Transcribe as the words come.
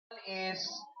is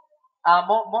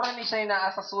mora ni siya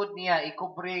naa sa sud niya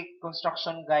Ecobricks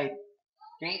construction guide.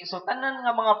 Okay? So tanan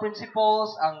nga mga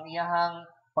principles ang iyahang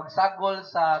pagsagol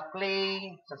sa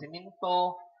clay, sa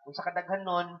semento, kung sa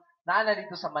kadaghanon naa na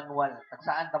dito sa manual.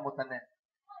 Tagsaan ta mo tanan.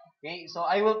 Okay? So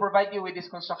I will provide you with this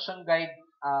construction guide.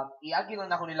 Iagi lang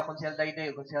nako nila Consel Dayday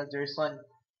o Consel Gerson.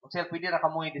 Consel, pwede ra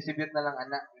kamo i-distribute na lang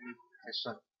ana ini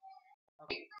session.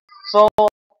 Okay. So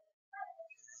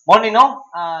morning, no?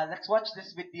 Let's watch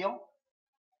this video.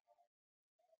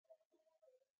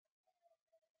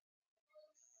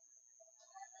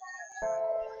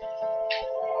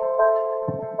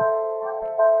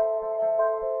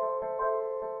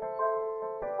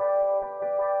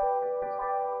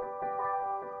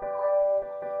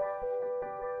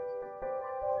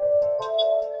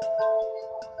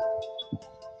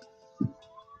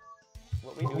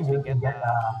 What we do is we get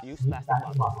used plastic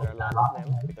bottles. There are a lot of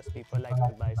them because people like to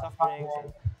buy soft drinks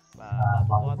and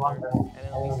bottled water, and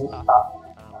then we stuff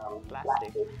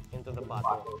plastic into the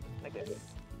bottle like this.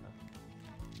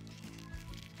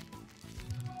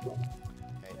 Okay.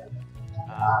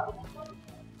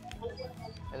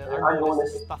 And then our goal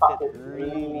is to stuff it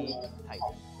really tight,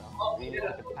 really keep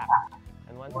it packed.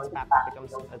 And once it's packed, it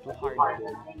becomes a little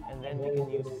harder, and then we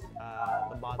can use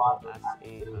the bottle as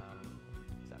a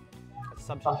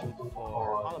substitute for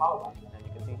hollow bottle, and you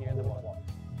can see here in the bottle.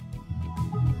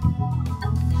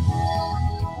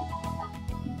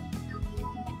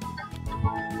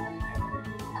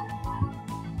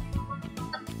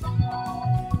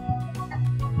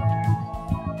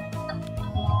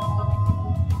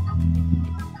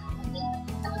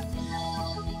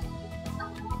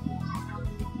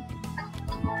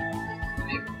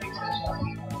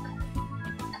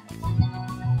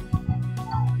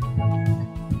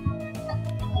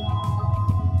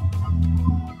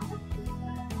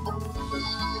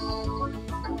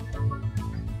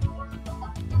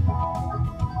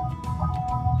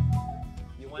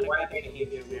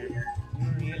 Behavior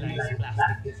where you realize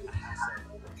plastic is a hassle,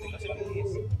 because it really is.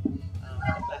 The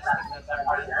plastic that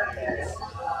our grandparents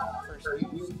first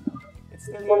used, it's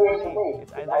still here today. It's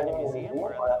either in a museum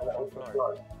or on the ocean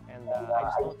floor. And I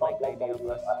just don't like the idea of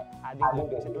us adding to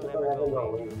it because it will never go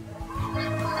away.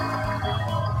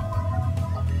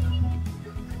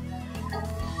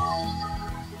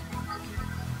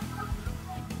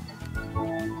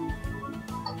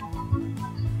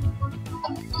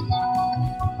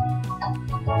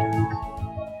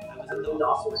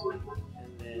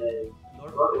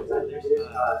 And then there's a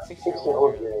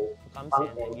 6-year-old girl who comes in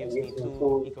and gives me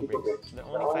 2 Ecobricks. They're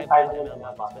only 500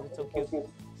 ml bottles, but it's so cute. So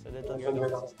the little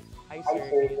girl says, "Hi sir,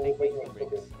 can you take my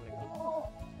Ecobricks?"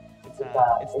 It's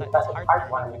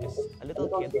heartwarming because a little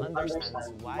kid understands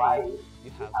why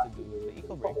you have to do the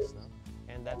Ecobricks, no?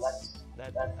 And that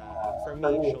for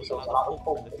me shows a lot of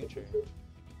hope for the future.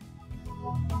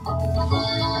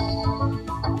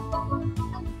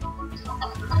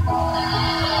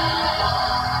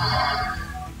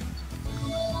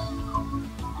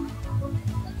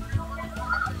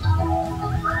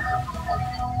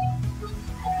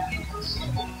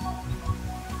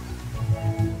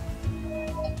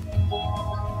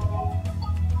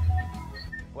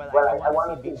 Well, I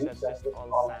want to see beach that's just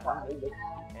all sand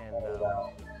and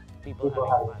people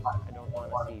having fun. I don't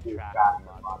want to see trash and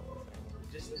bottles.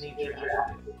 Just nature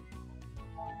as it is.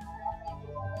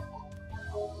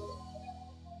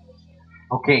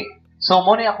 Okay. So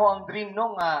mo ni ako ang dream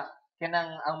no nga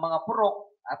kanang ang mga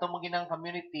purok ato mo ginang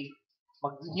community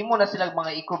maghimo na sila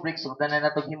mga Ecobricks ug tanan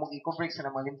natog himong Ecobricks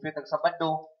na mga limpyo tag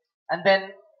Sabado. And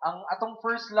then ang atong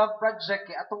first love project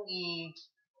kay atong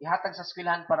ihatag sa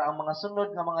eskwelahan para ang mga sunod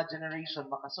nga mga generation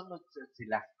makasunod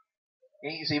sila.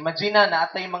 Okay, so imagine na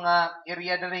atay mga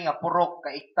area diri nga purok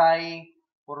kaiktay,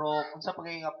 purok unsa pa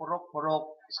nga purok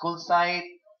school site,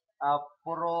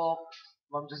 purok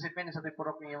Ma'am Josephine sa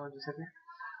purok niya Ma'am Josephine.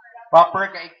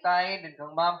 Proper kaiktay din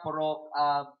kang ma'am purok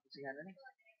sige na ni.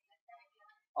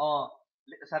 Oh,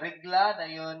 sa regla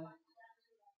dayon.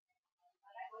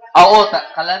 Oo,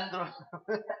 kalandro.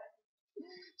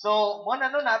 So, mo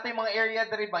na no natay mga area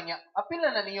diri ba nya. Apil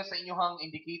na ninyo sa inyong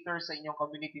indicator sa inyong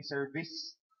community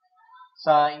service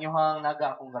sa inyong naga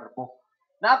akong garbo.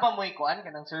 Na ba mo ikuan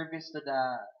kanang service to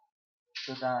the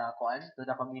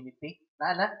community?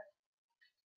 Na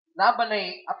ba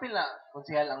nay apil na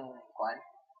konsehal ang kuan?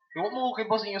 Yung mo kay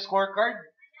boss inyong scorecard?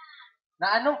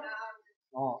 Na ano?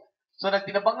 Oh. So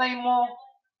nagtinabangay mo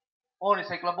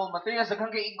recyclable materials daghang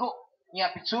kay igo.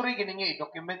 Nya picture gini niyo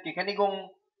i-document kay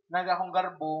kanigong naga akong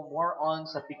garbo more on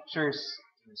sa pictures.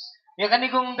 Nya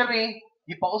kanigong diri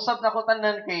gipausab na ko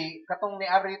tanan kay katong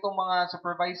niari itong mga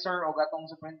supervisor o gatong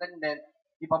superintendent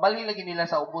ipabali lagi nila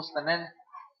sa ubos tanan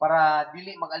para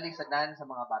dili mag-alis sa danan sa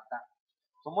mga bata.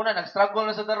 So muna, nag-struggle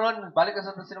na sa daron, balik na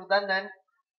sa sinugdanan.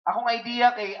 Akong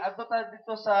idea kay adto ta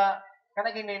dito sa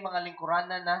kanagin na yung mga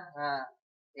lingkuranan na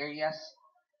areas.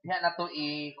 Diha na to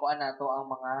kuan na to ang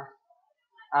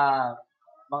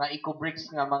mga Ecobricks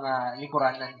nga mga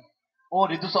lingkuranan. Oh,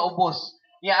 dito sa ubos.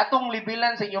 Atong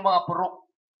libilan sa inyong mga purok.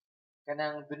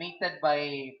 Kanang donated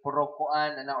by Purok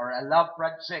Kuan or a love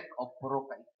project of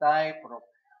Purok Kaitay, Purok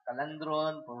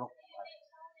Kalandron, Purok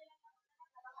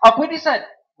pwede sad.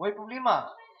 May problema.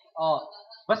 Oh,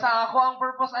 basta ako ang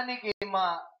purpose ani kay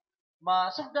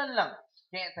masugdan lang.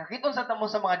 Kaya sakiton sa tamo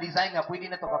sa mga design nga pwede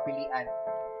na to kapilian.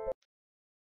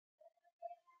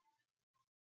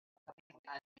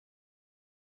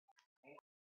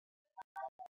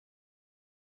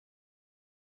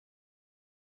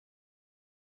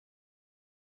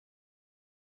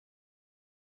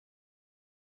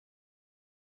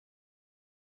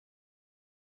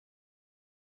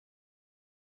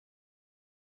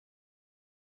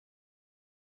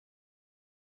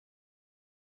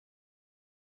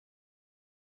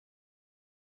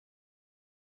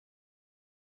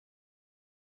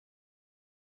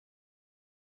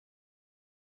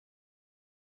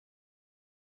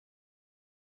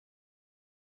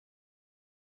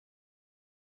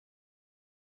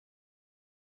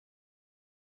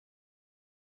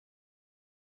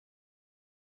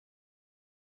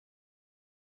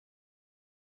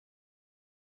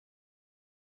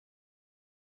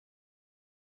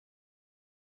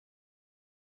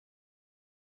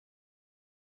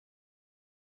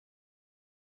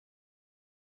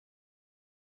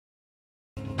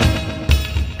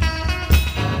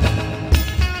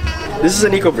 This is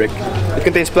an Ecobrick. It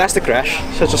contains plastic trash,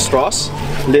 such as straws,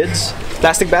 lids,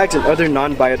 plastic bags, and other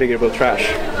non-biodegradable trash.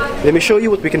 Let me show you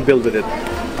what we can build with it.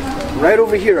 Right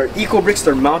over here are Ecobricks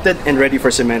that are mounted and ready for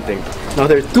cementing. Now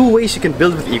there are two ways you can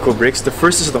build with Ecobricks. The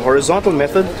first is the horizontal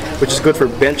method, which is good for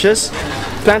benches,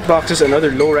 plant boxes, and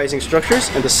other low-rising structures.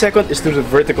 And the second is through the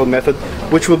vertical method,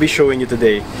 which we'll be showing you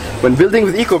today. When building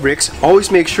with Ecobricks,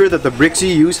 always make sure that the bricks you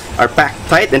use are packed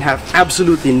tight and have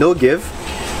absolutely no give.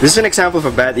 This is an example of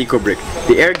a bad Ecobrick.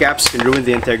 The air gaps can ruin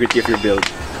the integrity of your build.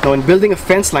 Now when building a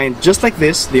fence line just like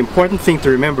this, the important thing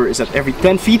to remember is that every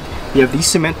 10 feet, you have these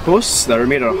cement posts that are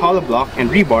made out of hollow block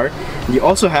and rebar. And you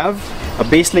also have a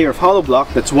base layer of hollow block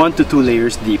that's 1 to 2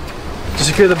 layers deep. To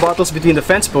secure the bottles between the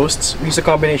fence posts, we use a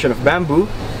combination of bamboo,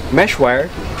 mesh wire,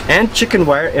 and chicken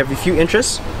wire every few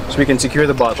inches so we can secure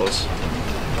the bottles.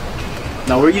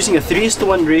 Now we're using a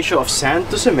 3:1 ratio of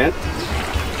sand to cement.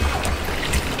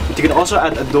 But you can also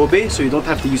add adobe so you don't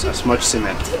have to use as much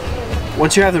cement.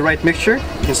 Once you have the right mixture,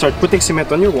 you can start putting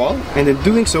cement on your wall, and in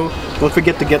doing so, don't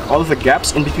forget to get all of the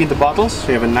gaps in between the bottles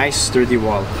so you have a nice sturdy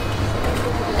wall.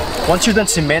 Once you're done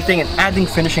cementing and adding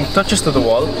finishing touches to the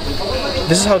wall,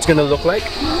 this is how it's going to look like.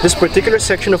 This particular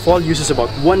section of wall uses about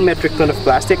 1 metric ton of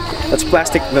plastic. That's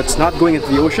plastic that's not going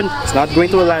into the ocean, it's not going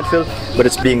to a landfill, but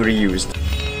it's being reused.